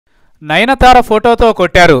నయనతార ఫోటోతో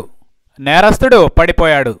కొట్టారు, నేరస్తుడు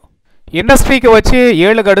పడిపోయాడు. ఇండస్ట్రీకి వచ్చి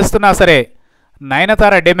ఏళ్లు గడుస్తున్నా సరే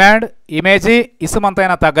నయనతార డిమాండ్, ఇమేజీ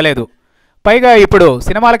ఇసుమంతైనా తగ్గలేదు. పైగా ఇప్పుడు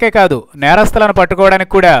సినిమాలకే కాదు, నేరస్తులను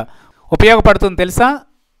పట్టుకోవడానికి కూడా ఉపయోగపడుతుంది తెలుసా?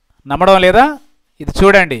 నమ్మడం లేదా? ఇది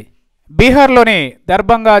చూడండి. బీహార్లోని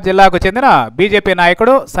దర్భంగా జిల్లాకు చెందిన బీజేపీ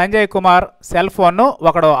నాయకుడు సంజయ్ కుమార్ సెల్ ఫోన్ను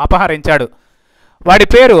ఒకడు అపహరించాడు. వాడి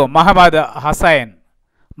పేరు మహమ్మద్ హసన్.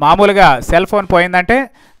 మామూలుగా సెల్ ఫోన్ పోయిందంటే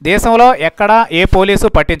దేశంలో ఎక్కడా ఏ పోలీసు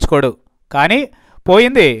పట్టించుకోడు. కానీ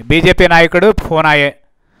పోయింది బీజేపీ నాయకుడు ఫోనాయే.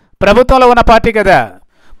 ప్రభుత్వంలో ఉన్న పార్టీ కదా,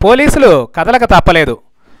 పోలీసులు కదలక తప్పలేదు.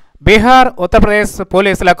 బీహార్, ఉత్తరప్రదేశ్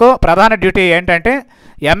పోలీసులకు ప్రధాన డ్యూటీ ఏంటంటే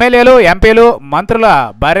ఎమ్మెల్యేలు, ఎంపీలు, మంత్రుల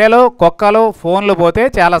బర్రెలు, కుక్కలు ఫోన్లు పోతే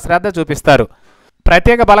చాలా శ్రద్ధ చూపిస్తారు.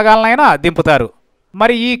 ప్రత్యేక బలగాలనైనా దింపుతారు.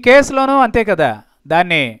 మరి ఈ కేసులోనూ అంతే కదా,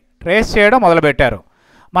 దాన్ని ట్రేస్ చేయడం మొదలుపెట్టారు.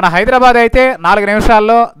 మన హైదరాబాద్ అయితే 4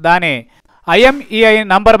 నిమిషాల్లో దాని IMEI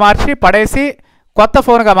నంబర్ మార్చి పడేసి కొత్త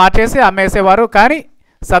ఫోన్గా మార్చేసి అమ్మేసేవారు. కానీ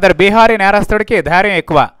సదరు బీహారీ నేరస్తుడికి ధైర్యం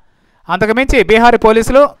ఎక్కువ. అంతకుమించి బీహారీ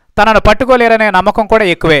పోలీసులు తనను పట్టుకోలేరనే నమ్మకం కూడా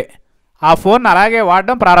ఎక్కువే. ఆ ఫోన్ అలాగే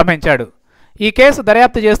వాడడం ప్రారంభించాడు. ఈ కేసు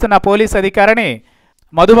దర్యాప్తు చేస్తున్న పోలీస్ అధికారిని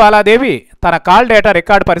మధుబాలా దేవి తన కాల్ డేటా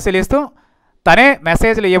రికార్డు పరిశీలిస్తూ తనే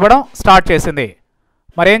మెసేజ్లు ఇవ్వడం స్టార్ట్ చేసింది.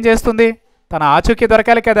 మరేం చేస్తుంది? తన ఆచూకీ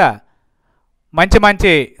దొరకాలి కదా. మంచి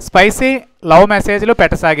మంచి స్పైసీ లవ్ మెసేజ్లు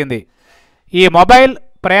పెట్టసాగింది. ఈ మొబైల్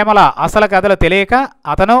ప్రేమల అసలు కథలు తెలియక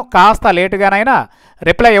అతను కాస్త లేటుగానైనా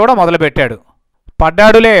రిప్లై ఇవ్వడం మొదలుపెట్టాడు.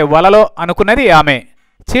 పడ్డాడులే వలలో అనుకున్నది ఆమె.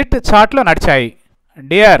 చిట్ చాట్లు నడిచాయి.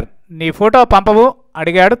 డియర్, నీ ఫోటో పంపవు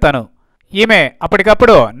అడిగాడు తను. ఈమె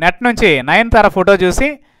అప్పటికప్పుడు నెట్ నుంచి నయనతార ఫోటో చూసి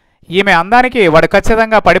ఈమె అందానికి వాడు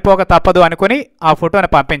ఖచ్చితంగా పడిపోక తప్పదు అనుకుని ఆ ఫోటోని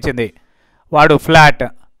పంపించింది. వాడు ఫ్లాట్.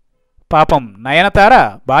 పాపం నయనతార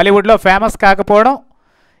బాలీవుడ్లో ఫేమస్ కాకపోవడం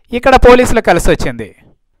ఇక్కడ పోలీసులు కలిసి వచ్చింది.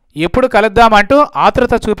 ఎప్పుడు కలుద్దామంటూ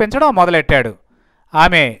ఆతృత చూపించడం మొదలెట్టాడు.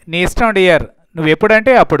 ఆమె నీ ఇష్టం డియర్, నువ్వు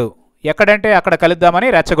ఎప్పుడంటే అప్పుడు, ఎక్కడంటే అక్కడ కలుద్దామని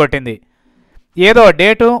రెచ్చగొట్టింది. ఏదో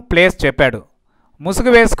డేటు, ప్లేస్ చెప్పాడు.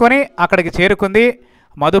 ముసుగు వేసుకొని అక్కడికి చేరుకుంది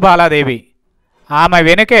మధుబాలాదేవి. ఆమె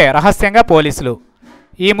వెనుకే రహస్యంగా పోలీసులు.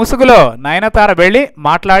 ఈ ముసుగులో నయనతార వెళ్ళి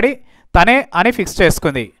మాట్లాడి తనే అని ఫిక్స్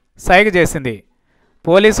చేసుకుంది. సైగ చేసింది.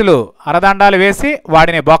 పోలీసులు అరదండాలు వేసి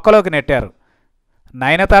వాడిని బొక్కలోకి నెట్టారు.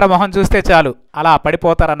 నయనతార మొహం చూస్తే చాలు అలా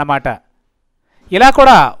పడిపోతారన్నమాట. ఇలా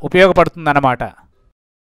కూడా ఉపయోగపడుతుందన్నమాట.